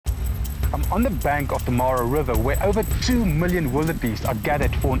I'm on the bank of the Mara River where over 2 million wildebeest are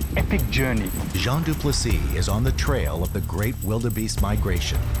gathered for an epic journey. Jean Duplessis is on the trail of the great wildebeest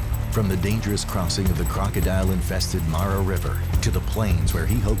migration, from the dangerous crossing of the crocodile-infested Mara River to the plains where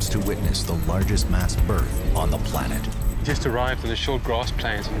he hopes to witness the largest mass birth on the planet. We just arrived on the short grass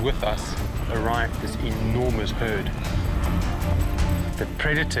plains, and with us arrived this enormous herd. The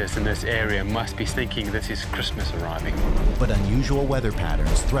predators in this area must be thinking this is Christmas arriving. But unusual weather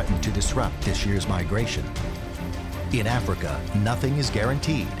patterns threaten to disrupt this year's migration. In Africa, nothing is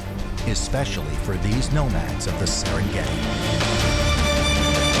guaranteed, especially for these nomads of the Serengeti.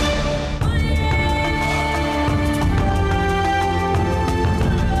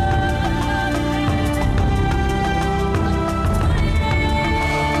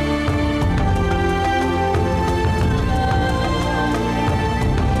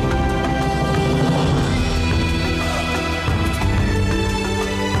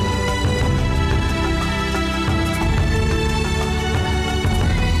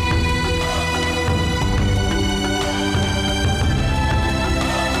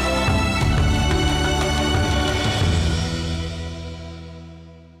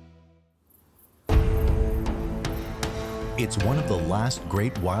 It's one of the last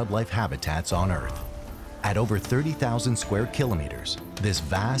great wildlife habitats on Earth. At over 30,000 square kilometers, this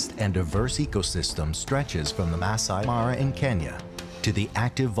vast and diverse ecosystem stretches from the Masai Mara in Kenya to the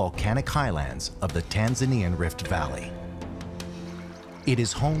active volcanic highlands of the Tanzanian Rift Valley. It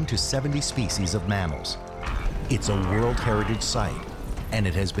is home to 70 species of mammals. It's a World Heritage Site, and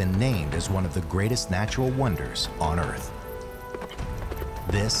it has been named as one of the greatest natural wonders on Earth.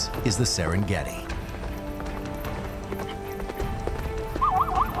 This is the Serengeti.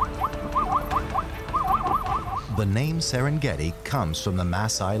 The name Serengeti comes from the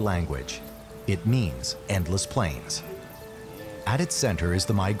Maasai language. It means endless plains. At its center is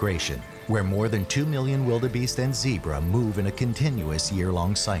the migration, where more than 2 million wildebeest and zebra move in a continuous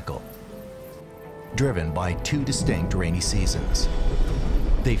year-long cycle, driven by two distinct rainy seasons.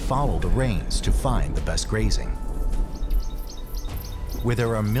 They follow the rains to find the best grazing. Where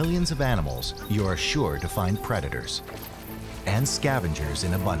there are millions of animals, you are sure to find predators and scavengers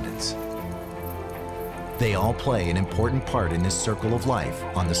in abundance. They all play an important part in this circle of life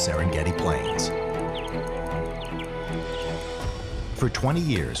on the Serengeti Plains. For 20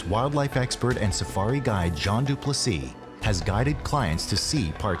 years, wildlife expert and safari guide Jean Duplessis has guided clients to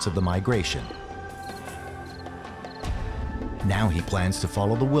see parts of the migration. Now he plans to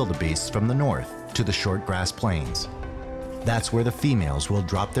follow the wildebeests from the north to the short grass plains. That's where the females will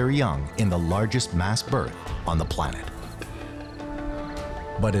drop their young in the largest mass birth on the planet.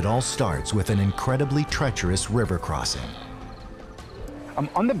 But it all starts with an incredibly treacherous river crossing. I'm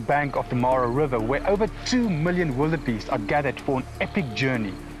on the bank of the Mara River where over 2 million wildebeest are gathered for an epic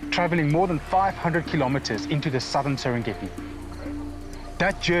journey, traveling more than 500 kilometers into the southern Serengeti.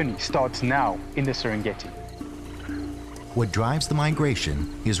 That journey starts now in the Serengeti. What drives the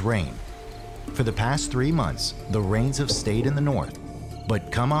migration is rain. For the past 3 months, the rains have stayed in the north.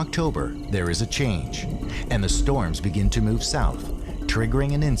 But come October, there is a change, and the storms begin to move south,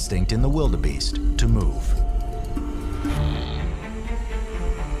 triggering an instinct in the wildebeest to move.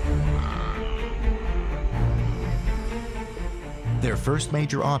 Their first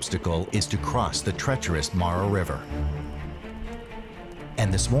major obstacle is to cross the treacherous Mara River.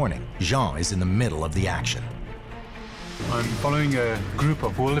 And this morning, Jean is in the middle of the action. I'm following a group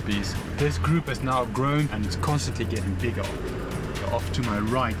of wildebeest. This group has now grown and it's constantly getting bigger. Off to my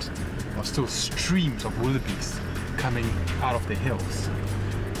right are still streams of wildebeest coming out of the hills.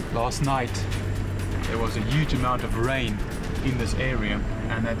 Last night there was a huge amount of rain in this area,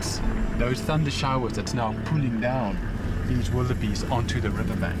 and that's those thunder showers that's now pulling down these wildebeest onto the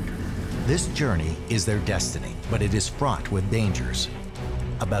riverbank. This journey is their destiny, but it is fraught with dangers.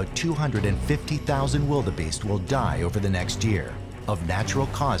 About 250,000 wildebeest will die over the next year of natural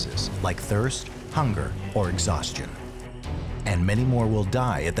causes like thirst, hunger, or exhaustion. And many more will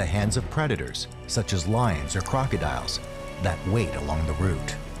die at the hands of predators, such as lions or crocodiles, that wait along the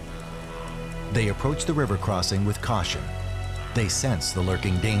route. They approach the river crossing with caution. They sense the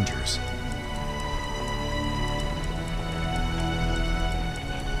lurking dangers.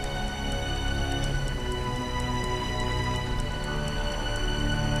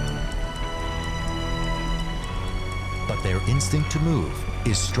 But their instinct to move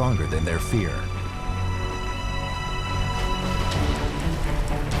is stronger than their fear.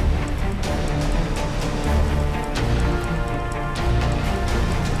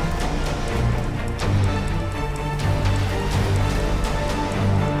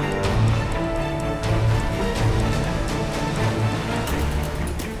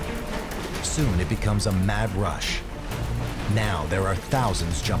 soon it becomes a mad rush. Now there are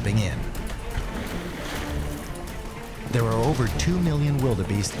thousands jumping in. There are over 2 million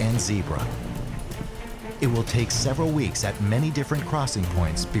wildebeest and zebra. It will take several weeks at many different crossing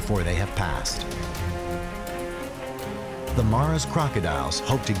points before they have passed. The Mara's crocodiles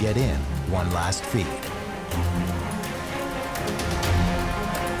hope to get in one last feed.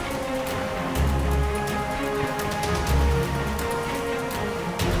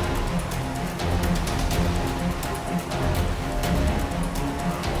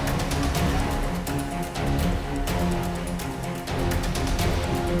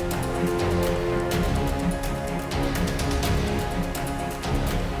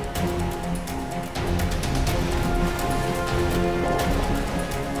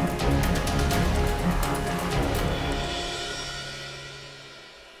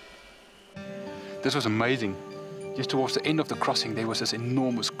 This was amazing. Just towards the end of the crossing, there was this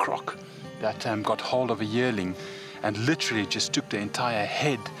enormous croc that got hold of a yearling and literally just took the entire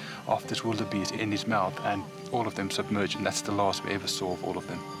head of this wildebeest in his mouth, and all of them submerged, and that's the last we ever saw of all of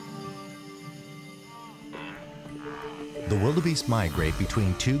them. The wildebeest migrate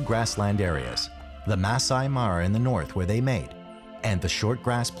between two grassland areas, the Masai Mara in the north where they mate, and the short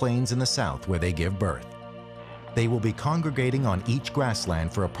grass plains in the south where they give birth. They will be congregating on each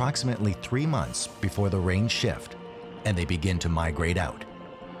grassland for approximately 3 months before the rains shift, and they begin to migrate out.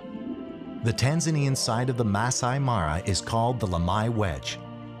 The Tanzanian side of the Masai Mara is called the Lamai Wedge,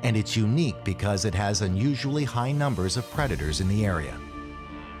 and it's unique because it has unusually high numbers of predators in the area.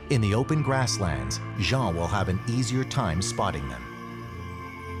 In the open grasslands, Jean will have an easier time spotting them.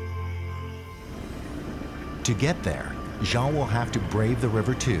 To get there, Jean will have to brave the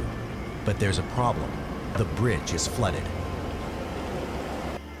river too, but there's a problem. The bridge is flooded.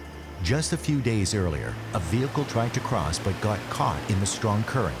 Just a few days earlier, a vehicle tried to cross but got caught in the strong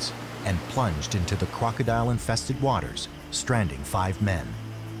currents and plunged into the crocodile-infested waters, stranding 5 men.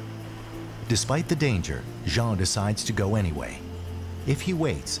 Despite the danger, Jean decides to go anyway. If he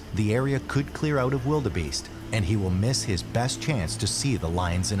waits, the area could clear out of wildebeest and he will miss his best chance to see the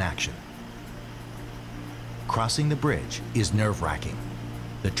lions in action. Crossing the bridge is nerve-wracking.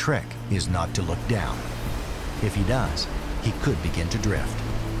 The trick is not to look down. If he does, he could begin to drift.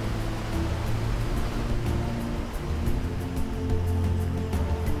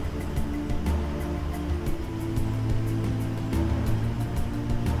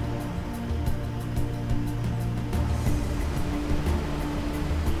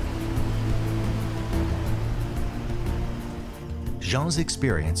 Jean's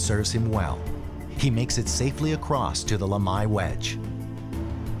experience serves him well. He makes it safely across to the Lamai Wedge.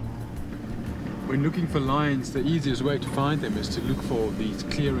 When looking for lions, the easiest way to find them is to look for these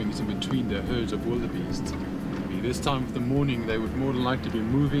clearings in between the herds of wildebeest. This time of the morning they would more than likely be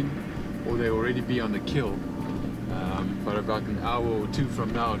moving, or they already be on the kill. But about an hour or two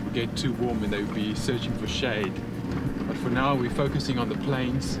from now it would get too warm and they would be searching for shade. But for now we're focusing on the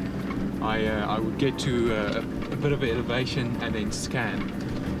plains. I would get to a bit of elevation and then scan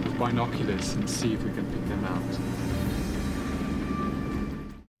with binoculars and see if we can pick them out.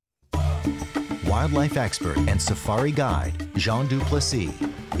 Wildlife expert and safari guide Jean Duplessis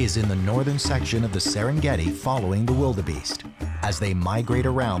is in the northern section of the Serengeti following the wildebeest as they migrate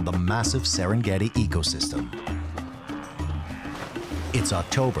around the massive Serengeti ecosystem. It's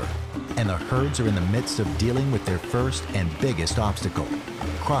October, and the herds are in the midst of dealing with their first and biggest obstacle,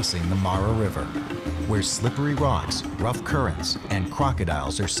 crossing the Mara River, where slippery rocks, rough currents, and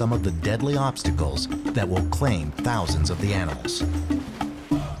crocodiles are some of the deadly obstacles that will claim thousands of the animals.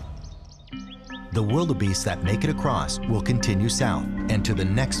 The wildebeest that make it across will continue south and to the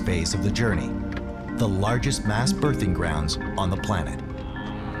next phase of the journey, the largest mass birthing grounds on the planet.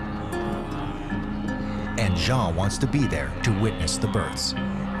 And Jean wants to be there to witness the births.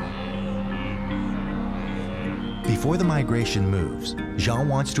 Before the migration moves, Jean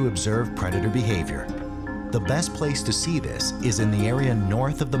wants to observe predator behavior. The best place to see this is in the area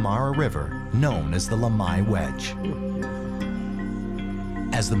north of the Mara River, known as the Lamai Wedge.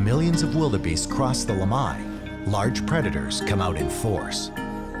 As the millions of wildebeest cross the Lamai, large predators come out in force.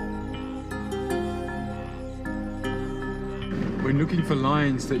 When looking for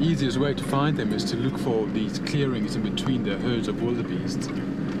lions, the easiest way to find them is to look for these clearings in between the herds of wildebeest.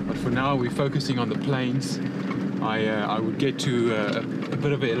 But for now we're focusing on the plains. I would get to a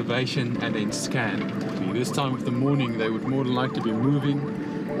bit of elevation and then scan. This time of the morning they would more than likely be moving,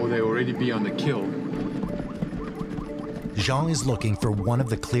 or they already be on the kill. Jean is looking for one of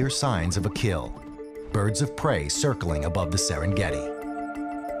the clear signs of a kill, birds of prey circling above the Serengeti.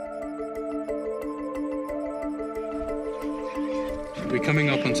 We're coming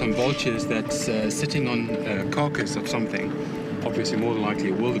up on some vultures that's sitting on a carcass of something, obviously more than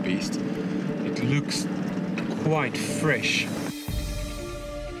likely a wildebeest. It looks quite fresh.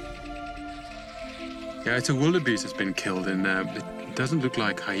 Yeah, it's a wildebeest that's been killed, and it doesn't look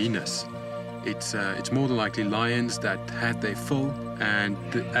like hyenas. It's more than likely lions that had their fill, and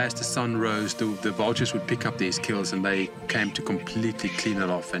as the sun rose, the vultures would pick up these kills, and they came to completely clean it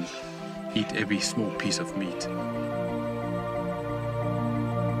off and eat every small piece of meat.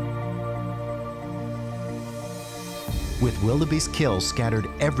 With wildebeest kills scattered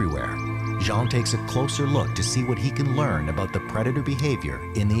everywhere, Jean takes a closer look to see what he can learn about the predator behavior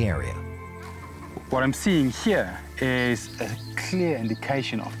in the area. What I'm seeing here is a clear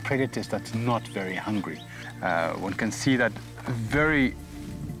indication of predators that's not very hungry. One can see that a very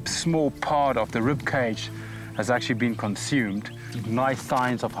small part of the rib cage has actually been consumed. Nice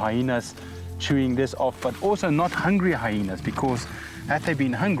signs of hyenas chewing this off, but also not hungry hyenas, because had they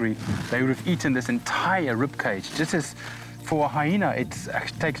been hungry, they would have eaten this entire rib cage. Just as for a hyena, it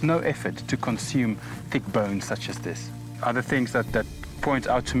takes no effort to consume thick bones such as this. Other things that point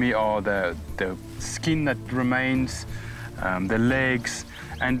out to me are the skin that remains, the legs,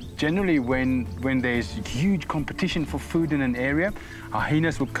 and generally when there's huge competition for food in an area,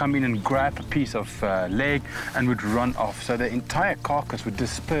 hyenas would come in and grab a piece of leg and would run off. So the entire carcass would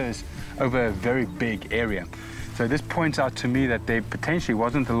disperse over a very big area. So this points out to me that there potentially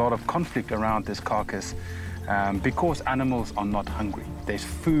wasn't a lot of conflict around this carcass because animals are not hungry. There's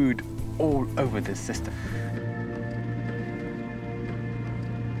food all over this system.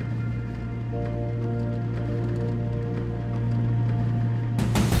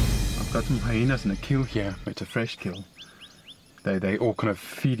 I've got some hyenas in a kill here. It's a fresh kill. They're all kind of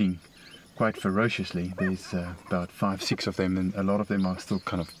feeding quite ferociously. There's about 5, 6 of them, and a lot of them are still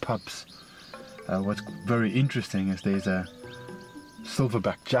kind of pups. What's very interesting is there's a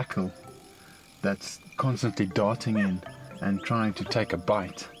silverback jackal that's constantly darting in and trying to take a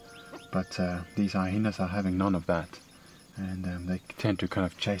bite, but these hyenas are having none of that, and they tend to kind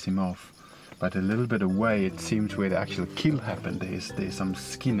of chase him off. But a little bit away, it seems where the actual kill happened, there's some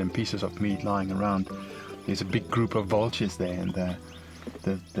skin and pieces of meat lying around. There's a big group of vultures there, and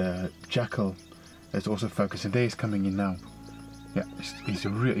the jackal is also focusing. There he's coming in now. Yeah, he's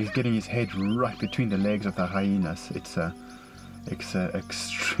getting his head right between the legs of the hyenas. It's an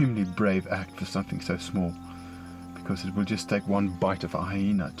extremely brave act for something so small, because it will just take one bite of a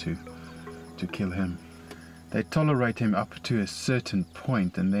hyena to kill him. They tolerate him up to a certain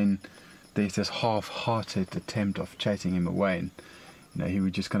point, and then there's this half-hearted attempt of chasing him away. And, you know, he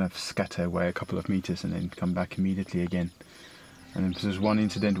would just kind of scatter away a couple of meters and then come back immediately again. And there was one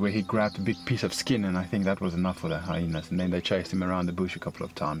incident where he grabbed a big piece of skin, and I think that was enough for the hyenas, and then they chased him around the bush a couple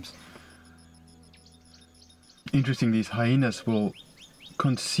of times. Interesting, these hyenas will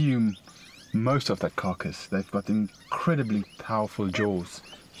consume most of that carcass. They've got incredibly powerful jaws,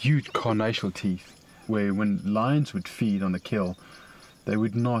 huge carnassial teeth, where when lions would feed on the kill, they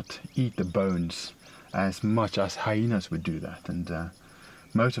would not eat the bones as much as hyenas would do that, and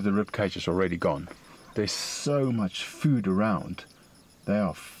most of the rib cage is already gone. There's so much food around. They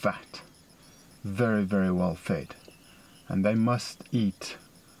are fat, very, very well fed, and they must eat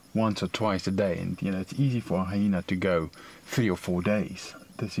once or twice a day. And you know, it's easy for a hyena to go 3 or 4 days.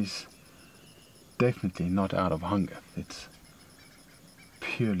 This is definitely not out of hunger. It's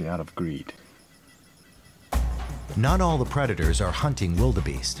purely out of greed. Not all the predators are hunting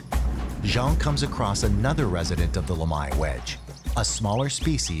wildebeest. Jean comes across another resident of the Lamai Wedge, a smaller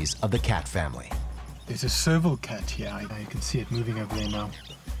species of the cat family. There's a serval cat here. You can see it moving over there now.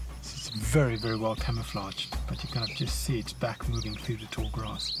 It's very, very well camouflaged, but you kind of just see its back moving through the tall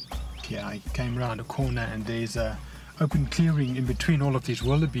grass. Here I came round a corner, and there's a open clearing in between all of these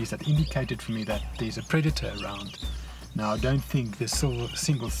wildebeest that indicated for me that there's a predator around. Now I don't think this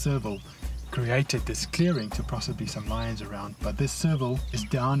single serval created this clearing to possibly some lions around, but this serval is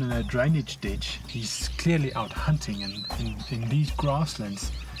down in a drainage ditch. He's clearly out hunting, and in these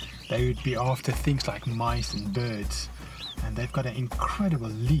grasslands they would be after things like mice and birds, and they've got an incredible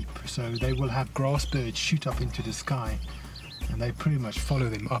leap, so they will have grass birds shoot up into the sky, and they pretty much follow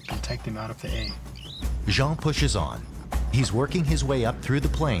them up and take them out of the air. Jean pushes on. He's working his way up through the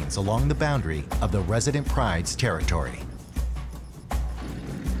plains along the boundary of the resident pride's territory.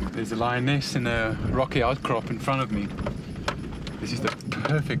 There's a lioness in a rocky outcrop in front of me. This is the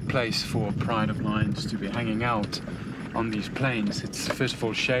perfect place for a pride of lions to be hanging out on these plains. It's first of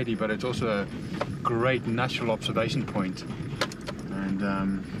all shady, but it's also a great natural observation point. And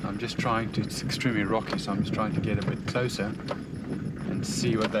I'm just trying to, it's extremely rocky, so I'm just trying to get a bit closer and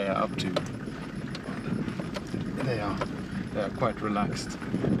see what they are up to. There they are. They are quite relaxed.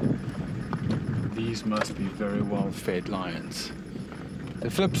 These must be very well fed lions. The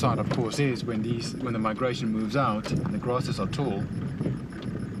flip side, of course, is when the migration moves out and the grasses are tall,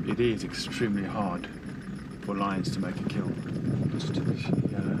 it is extremely hard for lions to make a kill.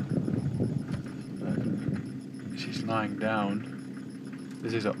 She's lying down.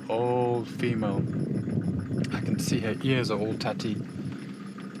 This is an old female. I can see her ears are all tatty.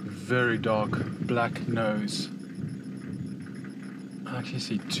 Very dark black nose. I actually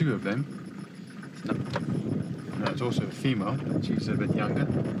see two of them. No, it's also a female. She's a bit younger.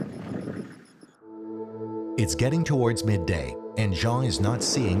 It's getting towards midday, and Jean is not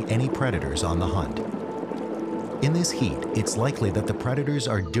seeing any predators on the hunt. In this heat, it's likely that the predators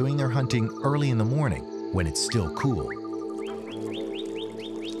are doing their hunting early in the morning when it's still cool.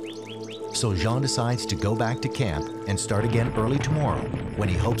 So Jean decides to go back to camp and start again early tomorrow when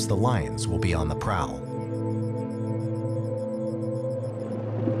he hopes the lions will be on the prowl.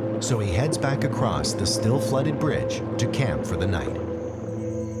 So he heads back across the still flooded bridge to camp for the night.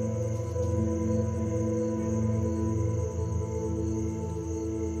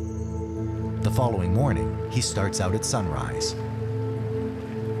 The following morning, he starts out at sunrise.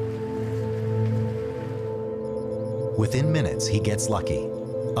 Within minutes, he gets lucky.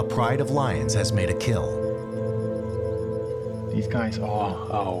 A pride of lions has made a kill. These guys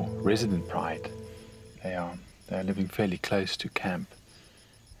are our resident pride. They're living fairly close to camp.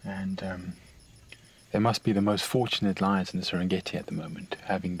 And they must be the most fortunate lions in the Serengeti at the moment,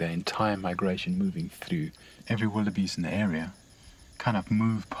 having their entire migration moving through. Every wildebeest in the area kind of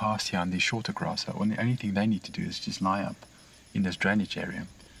move past here on these shorter grass. So the only thing they need to do is just lie up in this drainage area.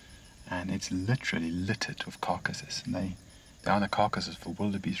 And it's literally littered with carcasses. And they are the carcasses for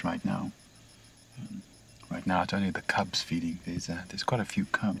wildebeest right now. Right now it's only the cubs feeding. There's quite a few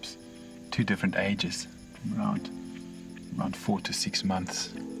cubs, 2 different ages, around 4 to 6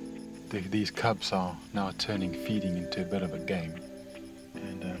 months. These cubs are now feeding into a bit of a game.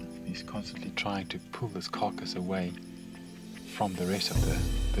 And he's constantly trying to pull this carcass away from the rest of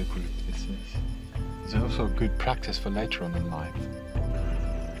the group. This is also good practice for later on in life.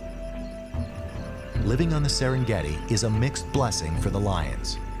 Living on the Serengeti is a mixed blessing for the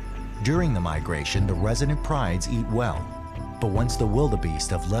lions. During the migration, the resident prides eat well. But once the wildebeest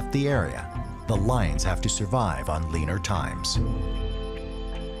have left the area, the lions have to survive on leaner times.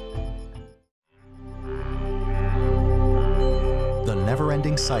 The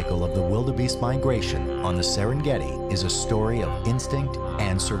never-ending cycle of the wildebeest migration on the Serengeti is a story of instinct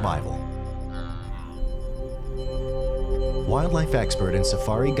and survival. Wildlife expert and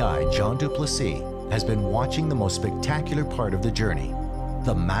safari guide Jean Duplessis has been watching the most spectacular part of the journey,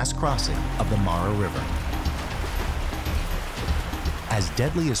 the mass crossing of the Mara River. As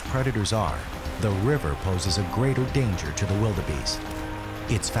deadly as predators are, the river poses a greater danger to the wildebeest.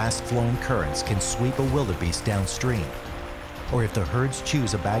 Its fast-flowing currents can sweep a wildebeest downstream, or if the herds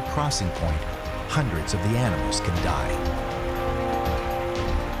choose a bad crossing point, hundreds of the animals can die.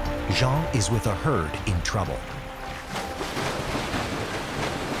 Jean is with a herd in trouble.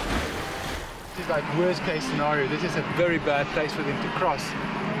 This is like worst case scenario. This is a very bad place for them to cross.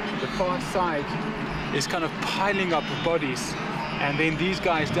 The far side is kind of piling up with bodies, and then these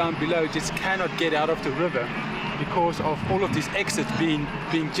guys down below just cannot get out of the river because of all of these exits being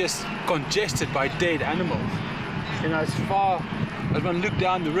just congested by dead animals. You know, as far as one look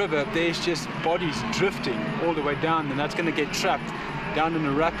down the river, there's just bodies drifting all the way down, and that's going to get trapped down in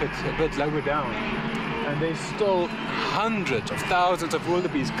a rapid a bit lower down. And there's still hundreds of thousands of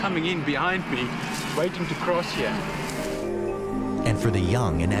wildebeest coming in behind me, waiting to cross here. And for the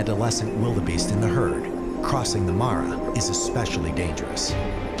young and adolescent wildebeest in the herd, crossing the Mara is especially dangerous.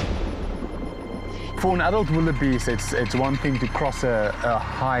 For an adult wildebeest, it's one thing to cross a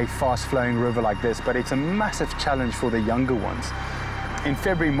high, fast-flowing river like this, but it's a massive challenge for the younger ones. In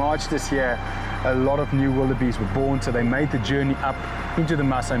February, March this year, a lot of new wildebeest were born, so they made the journey up into the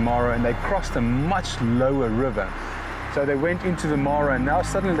Masai Mara, and they crossed a much lower river. So they went into the Mara, and now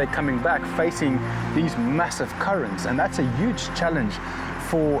suddenly they're coming back facing these massive currents, and that's a huge challenge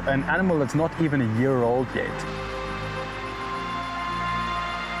for an animal that's not even a year old yet.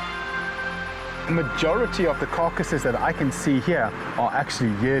 The majority of the carcasses that I can see here are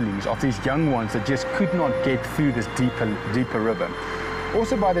actually yearlings, of these young ones that just could not get through this deeper river.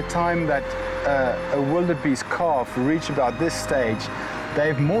 Also, by the time that a wildebeest calf reach about this stage,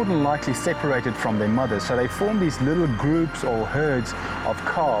 they've more than likely separated from their mothers. So they form these little groups or herds of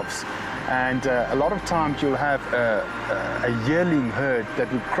calves. And a lot of times you'll have a yearling herd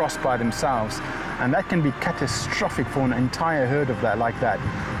that would cross by themselves. And that can be catastrophic for an entire herd of that, like that.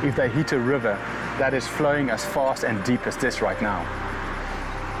 If they hit a river, that is flowing as fast and deep as this right now.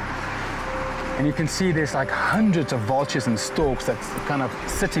 And you can see there's like hundreds of vultures and storks that's kind of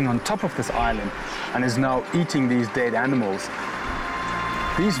sitting on top of this island and is now eating these dead animals.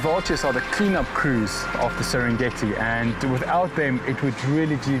 These vultures are the cleanup crews of the Serengeti, and without them it would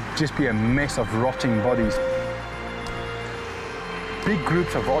really just be a mess of rotting bodies. Big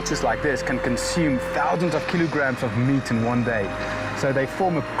groups of vultures like this can consume thousands of kilograms of meat in one day, so they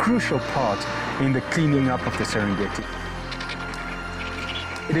form a crucial part in the cleaning up of the Serengeti.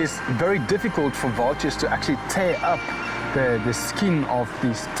 It is very difficult for vultures to actually tear up the skin of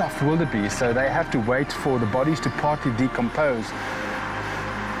these tough wildebeest, so they have to wait for the bodies to partly decompose.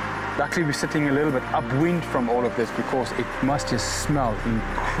 Luckily, we're sitting a little bit upwind from all of this because it must just smell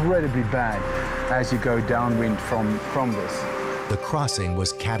incredibly bad as you go downwind from this. The crossing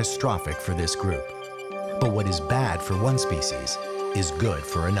was catastrophic for this group. But what is bad for one species is good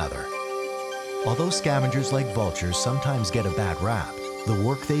for another. Although scavengers like vultures sometimes get a bad rap, the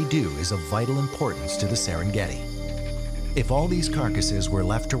work they do is of vital importance to the Serengeti. If all these carcasses were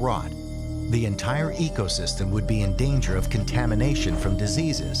left to rot, the entire ecosystem would be in danger of contamination from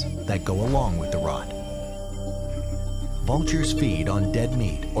diseases that go along with the rot. Vultures feed on dead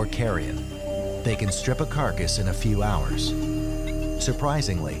meat or carrion. They can strip a carcass in a few hours.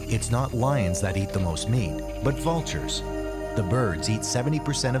 Surprisingly, it's not lions that eat the most meat, but vultures. The birds eat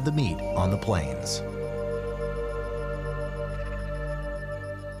 70% of the meat on the plains.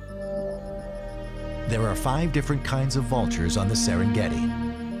 There are 5 different kinds of vultures on the Serengeti.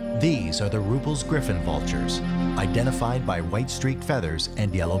 These are the Ruppel's griffon vultures, identified by white streaked feathers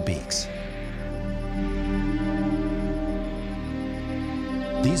and yellow beaks.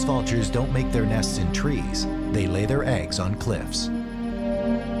 These vultures don't make their nests in trees, they lay their eggs on cliffs.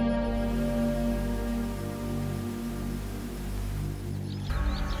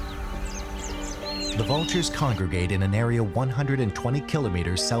 The vultures congregate in an area 120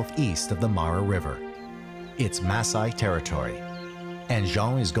 kilometers southeast of the Mara River. It's Maasai territory, and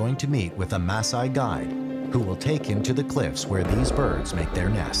Jean is going to meet with a Maasai guide who will take him to the cliffs where these birds make their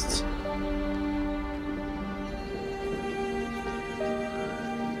nests.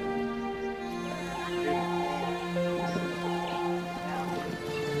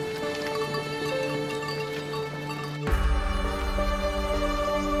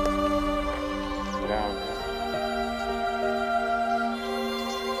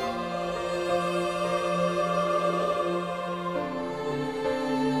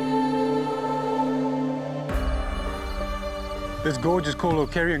 This gorge is called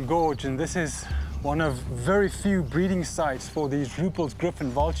Okarian Gorge, and this is one of very few breeding sites for these Ruppel's griffon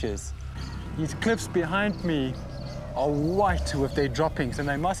vultures. These cliffs behind me are white with their droppings, and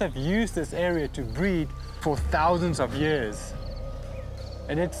they must have used this area to breed for thousands of years.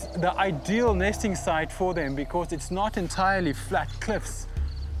 And it's the ideal nesting site for them because it's not entirely flat cliffs.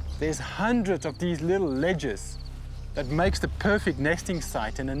 There's hundreds of these little ledges that makes the perfect nesting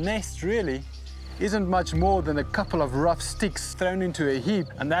site, and a nest really isn't much more than a couple of rough sticks thrown into a heap,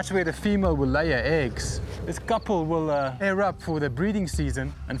 and that's where the female will lay her eggs. This couple will pair up for the breeding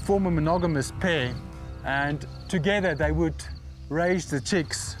season and form a monogamous pair, and together they would raise the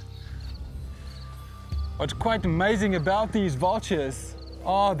chicks. What's quite amazing about these vultures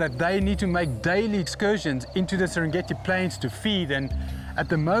are that they need to make daily excursions into the Serengeti plains to feed, and at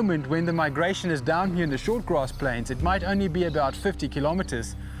the moment when the migration is down here in the short grass plains, it might only be about 50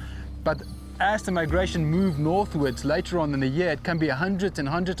 kilometers, but as the migration moves northwards later on in the year, it can be hundreds and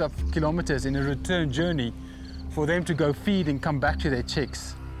hundreds of kilometers in a return journey for them to go feed and come back to their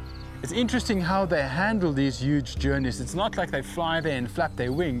chicks. It's interesting how they handle these huge journeys. It's not like they fly there and flap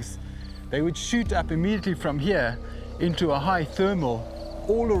their wings. They would shoot up immediately from here into a high thermal.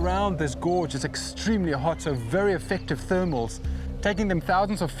 All around this gorge is extremely hot, so very effective thermals, taking them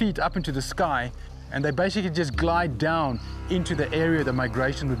thousands of feet up into the sky, and they basically just glide down into the area the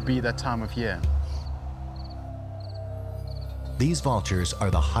migration would be that time of year. These vultures are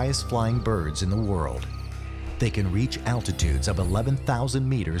the highest flying birds in the world. They can reach altitudes of 11,000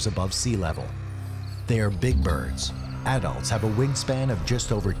 meters above sea level. They are big birds. Adults have a wingspan of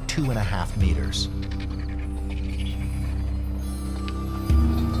just over 2.5 meters.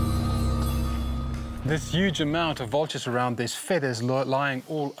 This huge amount of vultures around, there's feathers lying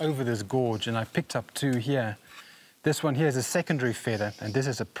all over this gorge, and I picked up 2 here. This one here is a secondary feather, and this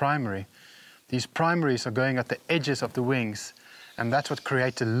is a primary. These primaries are going at the edges of the wings, and that's what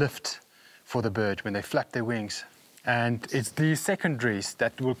creates a lift for the bird when they flap their wings. And it's these secondaries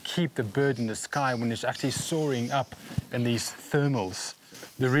that will keep the bird in the sky when it's actually soaring up in these thermals.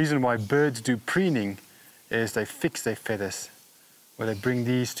 The reason why birds do preening is they fix their feathers, where they bring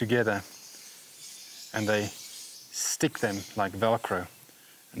these together and they stick them like Velcro.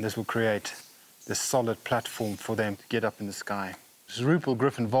 And this will create this solid platform for them to get up in the sky. This Rupel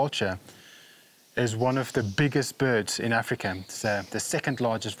griffon vulture is one of the biggest birds in Africa. It's the second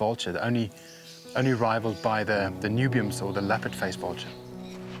largest vulture, only rivaled by the Nubiums or the lappet-faced vulture.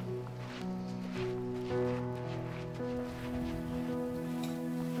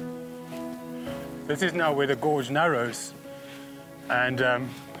 This is now where the gorge narrows, and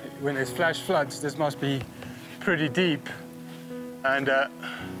when there's flash floods, this must be pretty deep. And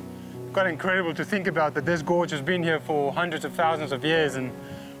quite incredible to think about that this gorge has been here for hundreds of thousands of years, and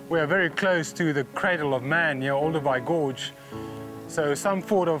we are very close to the cradle of man, Olduvai Gorge. So some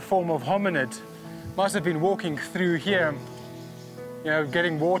form of hominid must have been walking through here,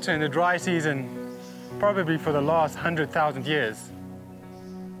 getting water in the dry season, probably for the last 100,000 years.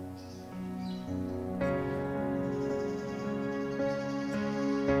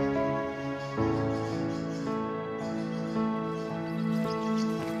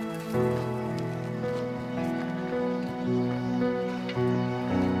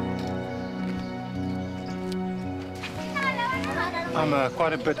 I'm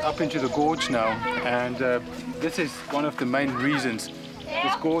quite a bit up into the gorge now, and this is one of the main reasons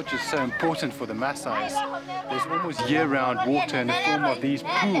this gorge is so important for the Maasais. There's almost year-round water in the form of these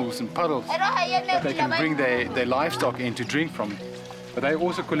pools and puddles that they can bring their livestock in to drink from. But they're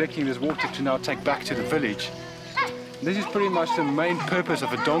also collecting this water to now take back to the village. This is pretty much the main purpose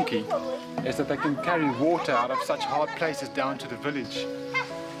of a donkey, is that they can carry water out of such hard places down to the village.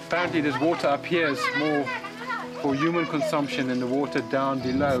 Apparently this water up here is more for human consumption, and the water down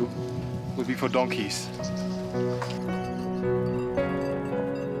below will be for donkeys.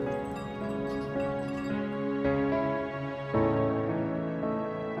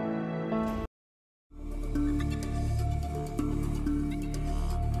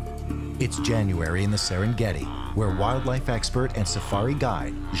 It's January in the Serengeti, where wildlife expert and safari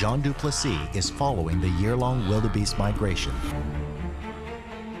guide Jean Duplessis is following the year-long wildebeest migration.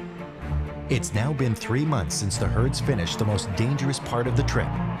 It's now been 3 months since the herds finished the most dangerous part of the trip,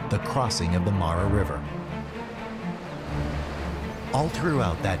 the crossing of the Mara River. All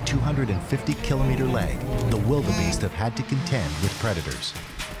throughout that 250-kilometer leg, the wildebeest have had to contend with predators.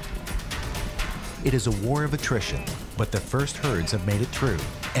 It is a war of attrition, but the first herds have made it through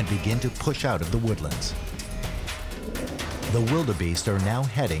and begin to push out of the woodlands. The wildebeest are now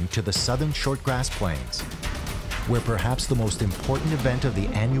heading to the southern shortgrass plains, where perhaps the most important event of the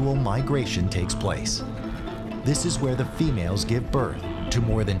annual migration takes place. This is where the females give birth to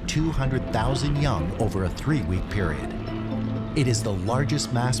more than 200,000 young over a 3-week period. It is the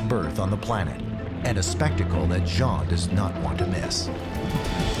largest mass birth on the planet, and a spectacle that Jean does not want to miss.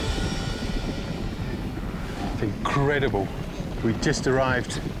 It's incredible. We just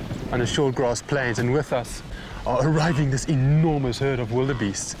arrived on the shortgrass plains, and with us are arriving this enormous herd of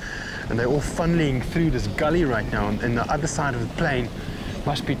wildebeests. And they're all funneling through this gully right now, and the other side of the plain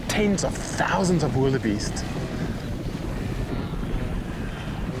must be tens of thousands of wildebeest.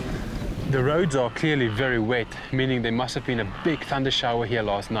 The roads are clearly very wet, meaning there must have been a big thunder shower here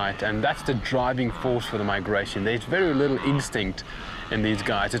last night, and that's the driving force for the migration. There's very little instinct in these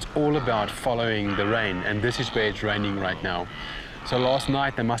guys. It's all about following the rain, and this is where it's raining right now. So last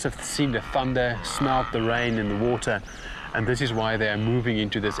night they must have seen the thunder, smelled the rain in the water, and this is why they are moving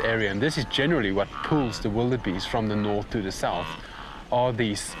into this area. And this is generally what pulls the wildebeest from the north to the south, are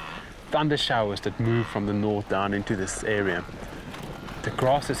these thunder showers that move from the north down into this area. The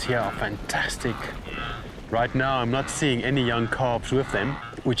grasses here are fantastic. Right now I'm not seeing any young calves with them,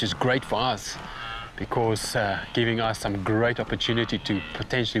 which is great for us, because giving us some great opportunity to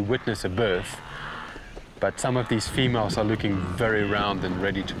potentially witness a birth. But some of these females are looking very round and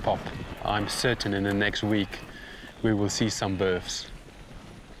ready to pop. I'm certain in the next week we will see some births.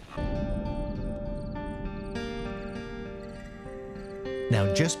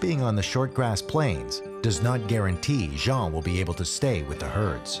 Now, just being on the shortgrass plains does not guarantee Jean will be able to stay with the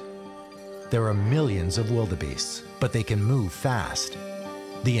herds. There are millions of wildebeests, but they can move fast.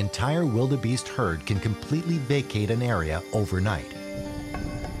 The entire wildebeest herd can completely vacate an area overnight.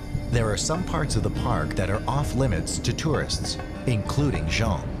 There are some parts of the park that are off limits to tourists, including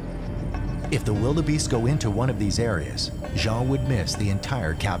Jean. If the wildebeest go into one of these areas, Jean would miss the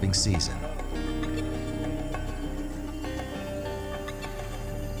entire calving season.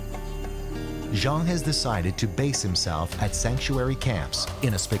 Jean has decided to base himself at sanctuary camps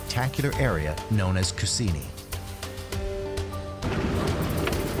in a spectacular area known as Kusini.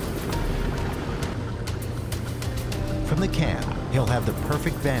 From the camp, he'll have the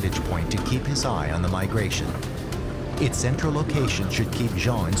perfect vantage point to keep his eye on the migration. Its central location should keep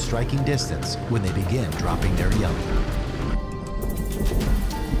Jean in striking distance when they begin dropping their young.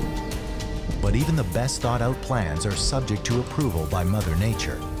 But even the best thought-out plans are subject to approval by Mother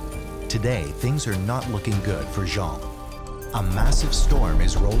Nature. Today, things are not looking good for Jean. A massive storm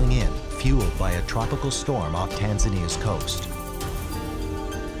is rolling in, fueled by a tropical storm off Tanzania's coast.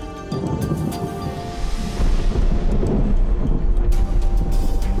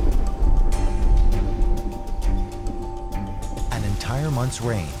 An entire month's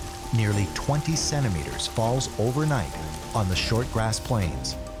rain, nearly 20 centimeters, falls overnight on the short grass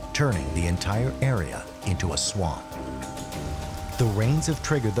plains, turning the entire area into a swamp. The rains have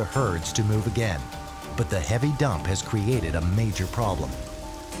triggered the herds to move again, but the heavy dump has created a major problem.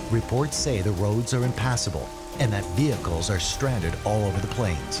 Reports say the roads are impassable and that vehicles are stranded all over the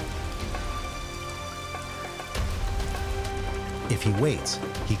plains. If he waits,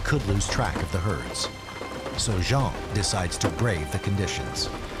 he could lose track of the herds. So Jean decides to brave the conditions.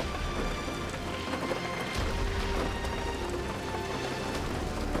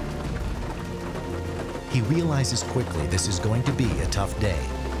 He realizes quickly this is going to be a tough day.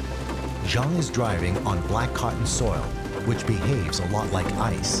 Jean is driving on black cotton soil, which behaves a lot like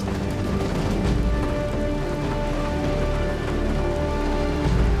ice.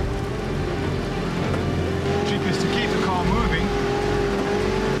 Trick is to keep the car moving.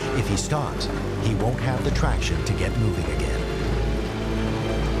 If he stops, he won't have the traction to get moving again.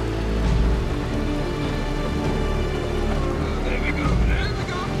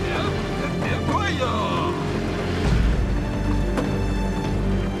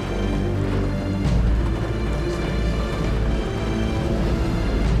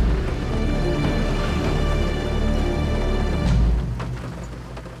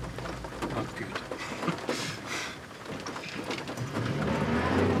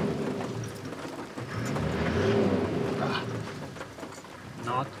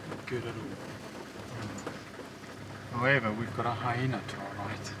 Not good at all. However, we've got a hyena to our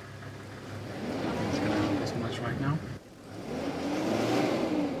right. Nothing's going to help us much right now.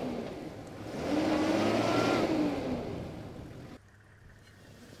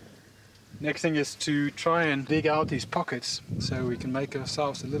 Next thing is to try and dig out these pockets so we can make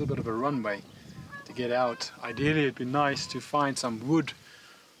ourselves a little bit of a runway to get out. Ideally, it'd be nice to find some wood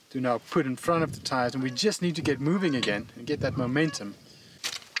to now put in front of the tires, and we just need to get moving again and get that momentum.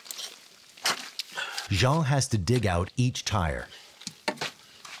 Jean has to dig out each tire.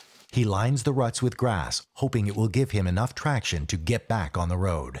 He lines the ruts with grass, hoping it will give him enough traction to get back on the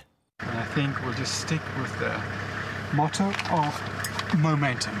road. And I think we'll just stick with the motto of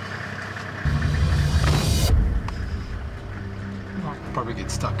momentum. I'll probably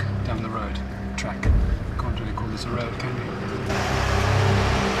get stuck down the road track. Can't really call this a road, can we?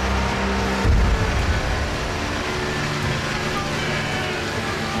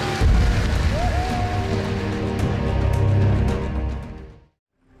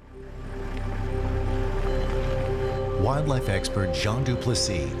 Wildlife expert Jean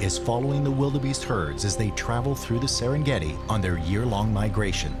Duplessis is following the wildebeest herds as they travel through the Serengeti on their year-long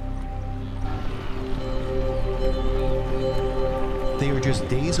migration. They are just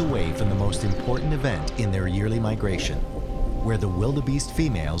days away from the most important event in their yearly migration, where the wildebeest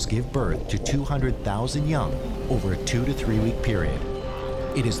females give birth to 200,000 young over a 2 to 3 week period.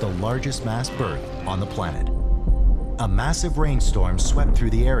 It is the largest mass birth on the planet. A massive rainstorm swept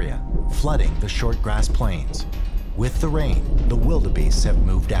through the area, flooding the short grass plains. With the rain, the wildebeests have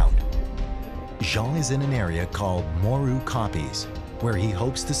moved out. Jean is in an area called Moru Koppies, where he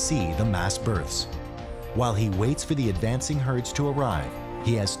hopes to see the mass births. While he waits for the advancing herds to arrive,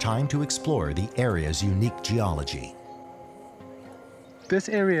 he has time to explore the area's unique geology. This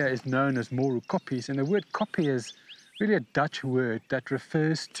area is known as Moru Koppies, and the word koppie is really a Dutch word that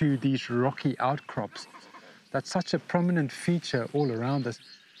refers to these rocky outcrops. That's such a prominent feature all around us.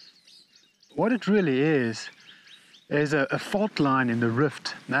 What it really is a fault line in the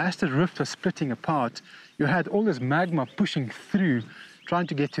rift. Now, as the rift was splitting apart, you had all this magma pushing through, trying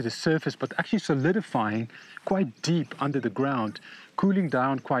to get to the surface, but actually solidifying quite deep under the ground, cooling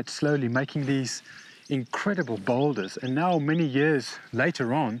down quite slowly, making these incredible boulders. And now, many years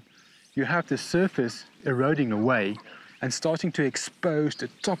later on, you have the surface eroding away and starting to expose the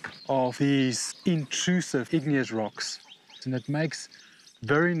top of these intrusive igneous rocks. And it makes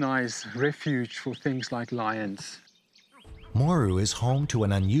very nice refuge for things like lions. Moru is home to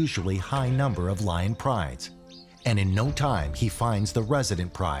an unusually high number of lion prides, and in no time he finds the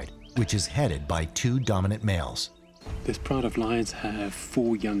resident pride, which is headed by 2 dominant males. This pride of lions have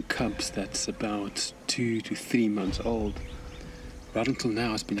 4 young cubs that's about 2 to 3 months old. Right until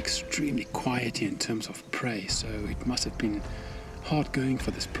now, it's been extremely quiet here in terms of prey, so it must have been hard going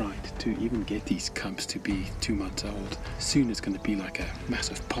for this pride to even get these cubs to be 2 months old. Soon it's going to be like a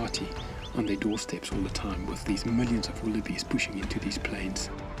massive party on their doorsteps all the time with these millions of wildebeest pushing into these plains.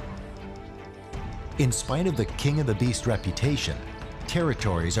 In spite of the king of the beast reputation,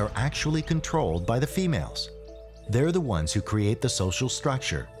 territories are actually controlled by the females. They're the ones who create the social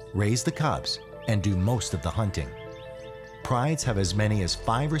structure, raise the cubs, and do most of the hunting. Prides have as many as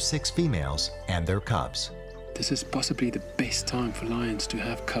 5 or 6 females and their cubs. This is possibly the best time for lions to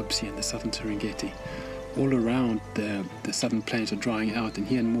have cubs here in the southern Serengeti. All around the southern plains are drying out, and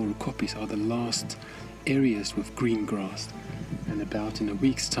here in Morukopis are the last areas with green grass. And about in a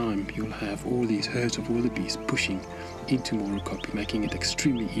week's time, you'll have all these herds of wildebeest pushing into Morukopi, making it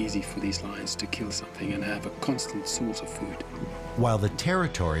extremely easy for these lions to kill something and have a constant source of food. While the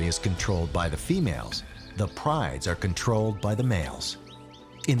territory is controlled by the females, the prides are controlled by the males.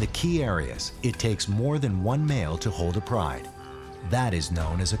 In the key areas, it takes more than one male to hold a pride. That is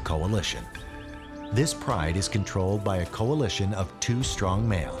known as a coalition. This pride is controlled by a coalition of 2 strong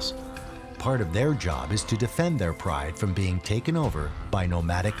males. Part of their job is to defend their pride from being taken over by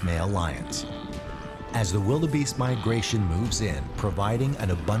nomadic male lions. As the wildebeest migration moves in, providing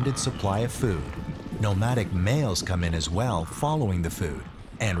an abundant supply of food, nomadic males come in as well, following the food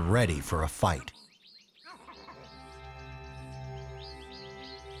and ready for a fight.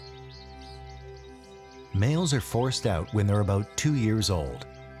 Males are forced out when they're about 2 years old.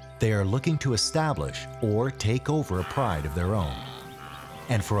 They are looking to establish or take over a pride of their own.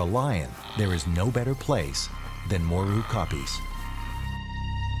 And for a lion, there is no better place than Morukopis.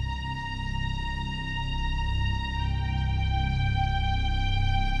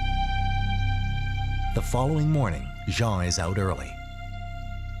 The following morning, Jean is out early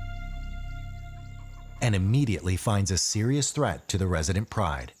and immediately finds a serious threat to the resident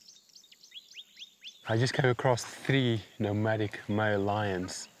pride. I just came across 3 nomadic male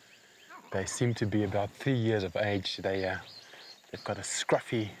lions. They seem to be about 3 years of age. They've got a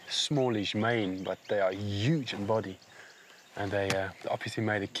scruffy, smallish mane, but they are huge in body. And they obviously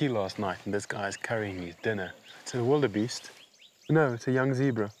made a kill last night, and this guy is carrying his dinner. It's a wildebeest. No, it's a young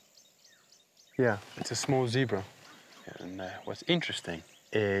zebra. Yeah, it's a small zebra. And what's interesting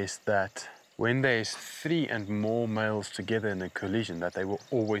is that when there's 3 and more males together in a collision, that they will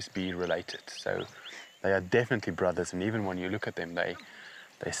always be related. So they are definitely brothers, and even when you look at them, they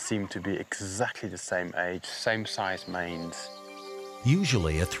seem to be exactly the same age, same size manes.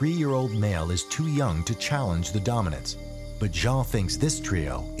 Usually, a 3-year-old male is too young to challenge the dominance, but Jean thinks this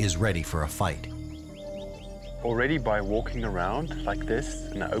trio is ready for a fight. Already by walking around like this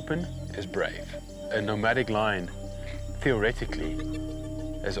in the open is brave. A nomadic lion, theoretically,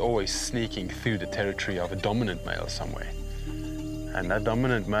 is always sneaking through the territory of a dominant male somewhere. And that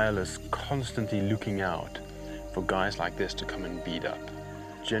dominant male is constantly looking out for guys like this to come and beat up.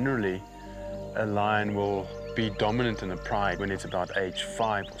 Generally, a lion will be dominant in a pride when it's about age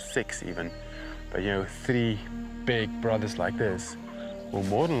 5 or 6 even. But 3 big brothers like this will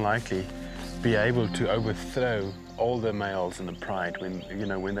more than likely be able to overthrow all the males in the pride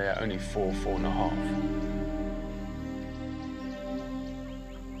when they are only 4, 4.5.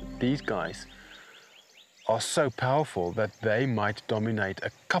 These guys are so powerful that they might dominate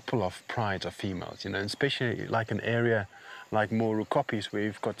a couple of prides of females, especially like an area like Morukopis, where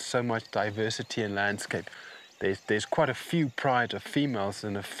you've got so much diversity in landscape. There's quite a few prides of females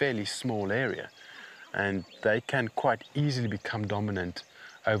in a fairly small area, and they can quite easily become dominant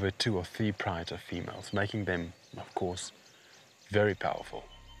over 2 or 3 prides of females, making them, of course, very powerful.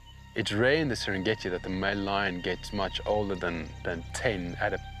 It's rare in the Serengeti that the male lion gets much older than 10,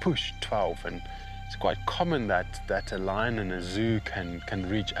 at a push 12, and it's quite common that a lion in a zoo can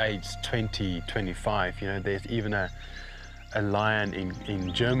reach age 20, 25. There's even a lion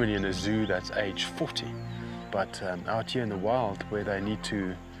in Germany in a zoo that's age 40. But out here in the wild, where they need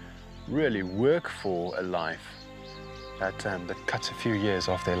to really work for a life, that cuts a few years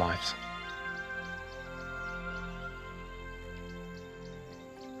off their lives.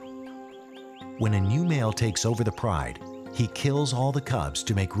 When a new male takes over the pride, he kills all the cubs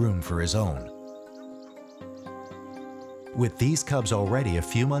to make room for his own. With these cubs already a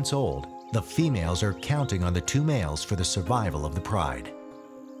few months old, the females are counting on the 2 males for the survival of the pride.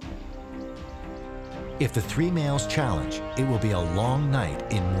 If the 3 males challenge, it will be a long night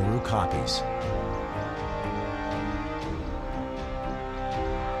in Morukopis.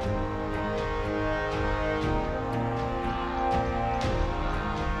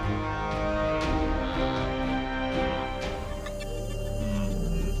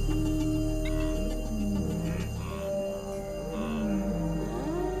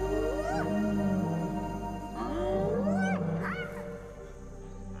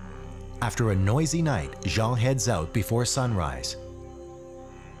 After a noisy night, Jean heads out before sunrise.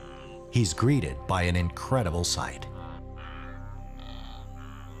 He's greeted by an incredible sight.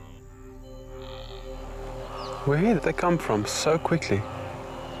 Where did they come from so quickly?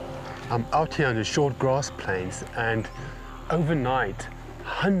 I'm out here on the short grass plains, and overnight,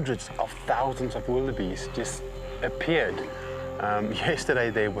 hundreds of thousands of wildebeest just appeared. Yesterday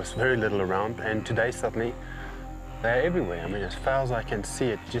there was very little around, and today suddenly they're everywhere. I mean, as far as I can see,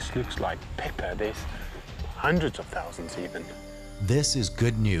 it just looks like pepper. There's hundreds of thousands even. This is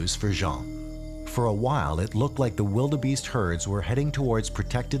good news for Jean. For a while, it looked like the wildebeest herds were heading towards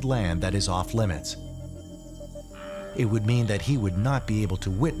protected land that is off limits. It would mean that he would not be able to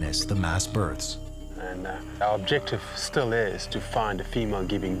witness the mass births. And our objective still is to find a female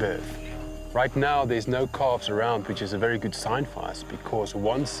giving birth. Right now, there's no calves around, which is a very good sign for us, because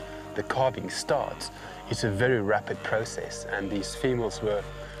once the calving starts, it's a very rapid process, and these females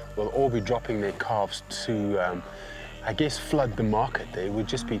will all be dropping their calves to, I guess, flood the market. There would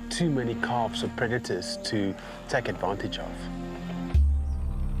just be too many calves or predators to take advantage of.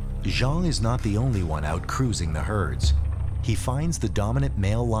 Jean is not the only one out cruising the herds. He finds the dominant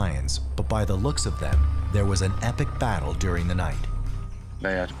male lions, but by the looks of them, there was an epic battle during the night.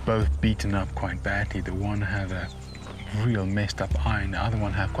 They are both beaten up quite badly. The one had a real messed up eye, and the other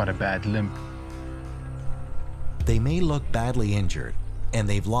one had quite a bad limp. They may look badly injured, and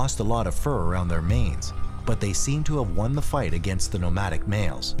they've lost a lot of fur around their manes, but they seem to have won the fight against the nomadic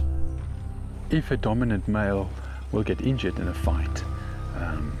males. If a dominant male will get injured in a fight,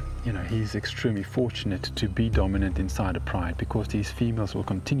 you know, he's extremely fortunate to be dominant inside a pride, because these females will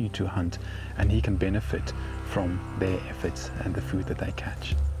continue to hunt and he can benefit from their efforts and the food that they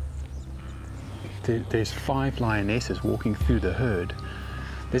catch. There's 5 lionesses walking through the herd.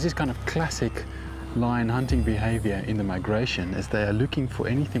 There's this kind of classic lion hunting behavior in the migration, as they are looking for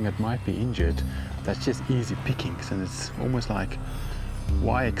anything that might be injured that's just easy pickings, and it's almost like,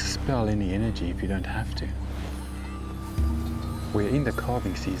 why expel any energy if you don't have to? We're in the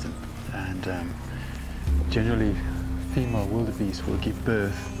calving season, and generally female wildebeest will give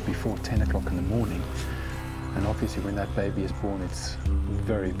birth before 10 o'clock in the morning, and obviously when that baby is born, it's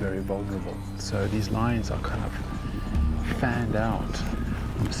very, very vulnerable. So these lions are kind of fanned out.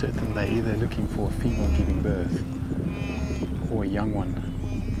 I'm certain they're either looking for a female giving birth or a young one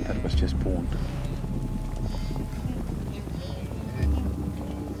that was just born.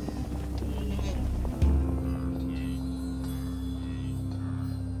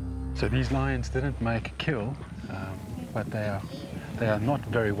 So these lions didn't make a kill, but they are not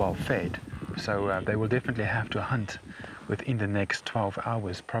very well fed. So they will definitely have to hunt within the next 12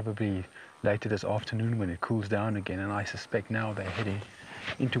 hours, probably later this afternoon when it cools down again. And I suspect now they're heading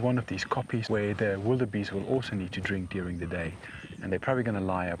into one of these koppies where the wildebeest will also need to drink during the day. And they're probably going to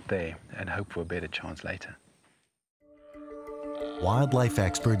lie up there and hope for a better chance later. Wildlife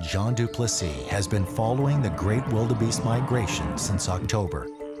expert Jean Duplessis has been following the great wildebeest migration since October,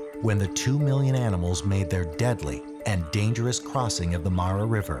 when the 2 million animals made their deadly and dangerous crossing of the Mara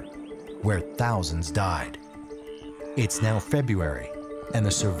River, where thousands died. It's now February, and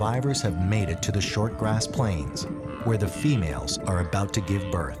the survivors have made it to the short grass plains, where the females are about to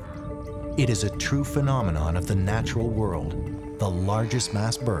give birth. It is a true phenomenon of the natural world, the largest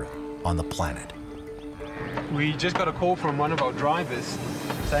mass birth on the planet. We just got a call from one of our drivers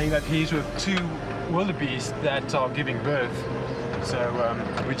saying that he's with 2 wildebeest that are giving birth. So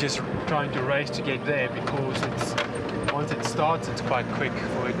we're just trying to race to get there, because once it starts, it's quite quick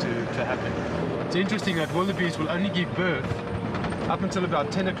for it to happen. It's interesting that wildebeest will only give birth up until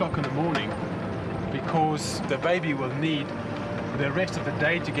about 10 o'clock in the morning, because the baby will need the rest of the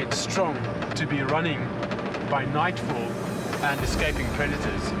day to get strong to be running by nightfall and escaping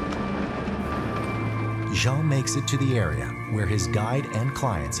predators. Jean makes it to the area where his guide and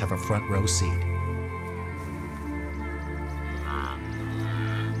clients have a front row seat.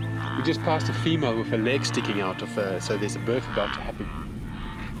 We just passed a female with her leg sticking out of her, so there's a birth about to happen.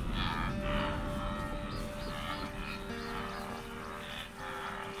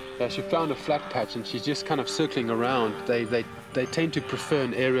 Yeah, she found a flat patch and she's just kind of circling around. They tend to prefer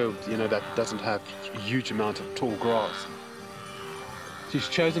an area, you know, that doesn't have a huge amount of tall grass. She's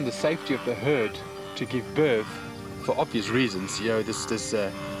chosen the safety of the herd to give birth for obvious reasons. You know, this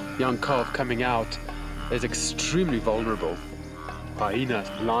young calf coming out is extremely vulnerable. Hyenas,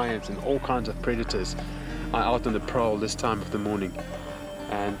 lions, and all kinds of predators are out on the prowl this time of the morning,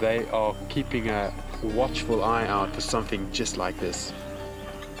 and they are keeping a watchful eye out for something just like this.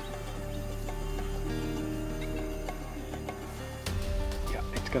 Yeah,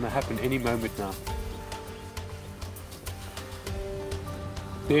 it's going to happen any moment now.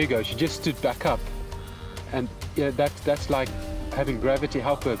 There you go, she just stood back up. And yeah, that's like having gravity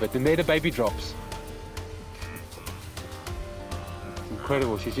help her, but then there the baby drops.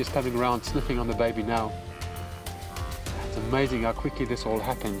 Incredible, she's just coming around sniffing on the baby now. It's amazing how quickly this all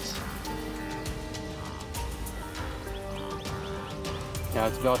happens. Yeah,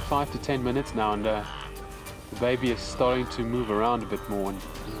 it's about 5 to 10 minutes now, and the baby is starting to move around a bit more, and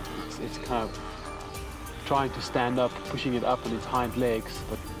it's kind of trying to stand up, pushing it up on its hind legs,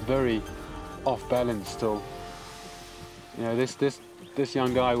 but very off balance still. You know, this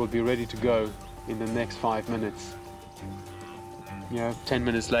young guy will be ready to go in the next 5 minutes. You know, 10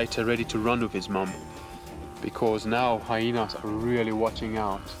 minutes later, ready to run with his mom, because now hyenas are really watching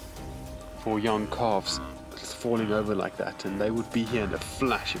out for young calves falling over like that, and they would be here in a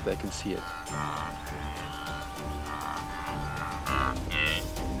flash if they can see it.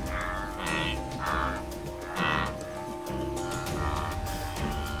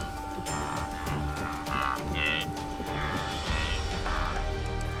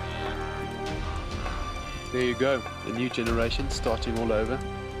 There you go, a new generation starting all over.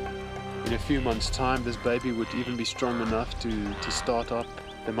 In a few months' time, this baby would even be strong enough to start up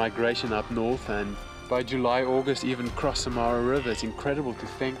the migration up north, and by July, August, even cross the Mara River. It's incredible to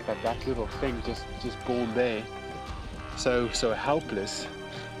think that that little thing just born there, so helpless,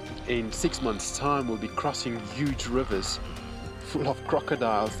 in 6 months' time will be crossing huge rivers full of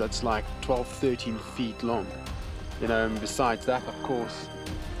crocodiles that's like 12, 13 feet long. You know, and besides that, of course,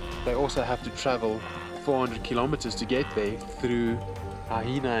 they also have to travel 400 kilometers to get there through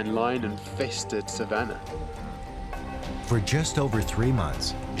hyena and lion infested savanna. For just over 3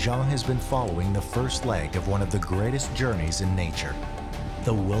 months, Jean has been following the first leg of one of the greatest journeys in nature,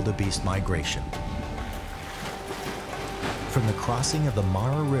 the wildebeest migration. From the crossing of the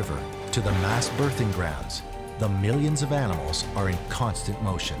Mara River to the mass birthing grounds, the millions of animals are in constant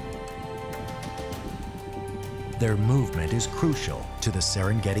motion. Their movement is crucial to the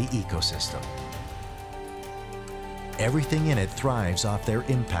Serengeti ecosystem. Everything in it thrives off their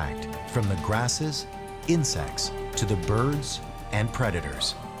impact, from the grasses, insects, to the birds and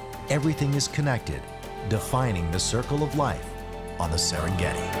predators. Everything is connected, defining the circle of life on the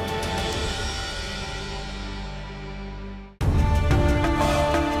Serengeti.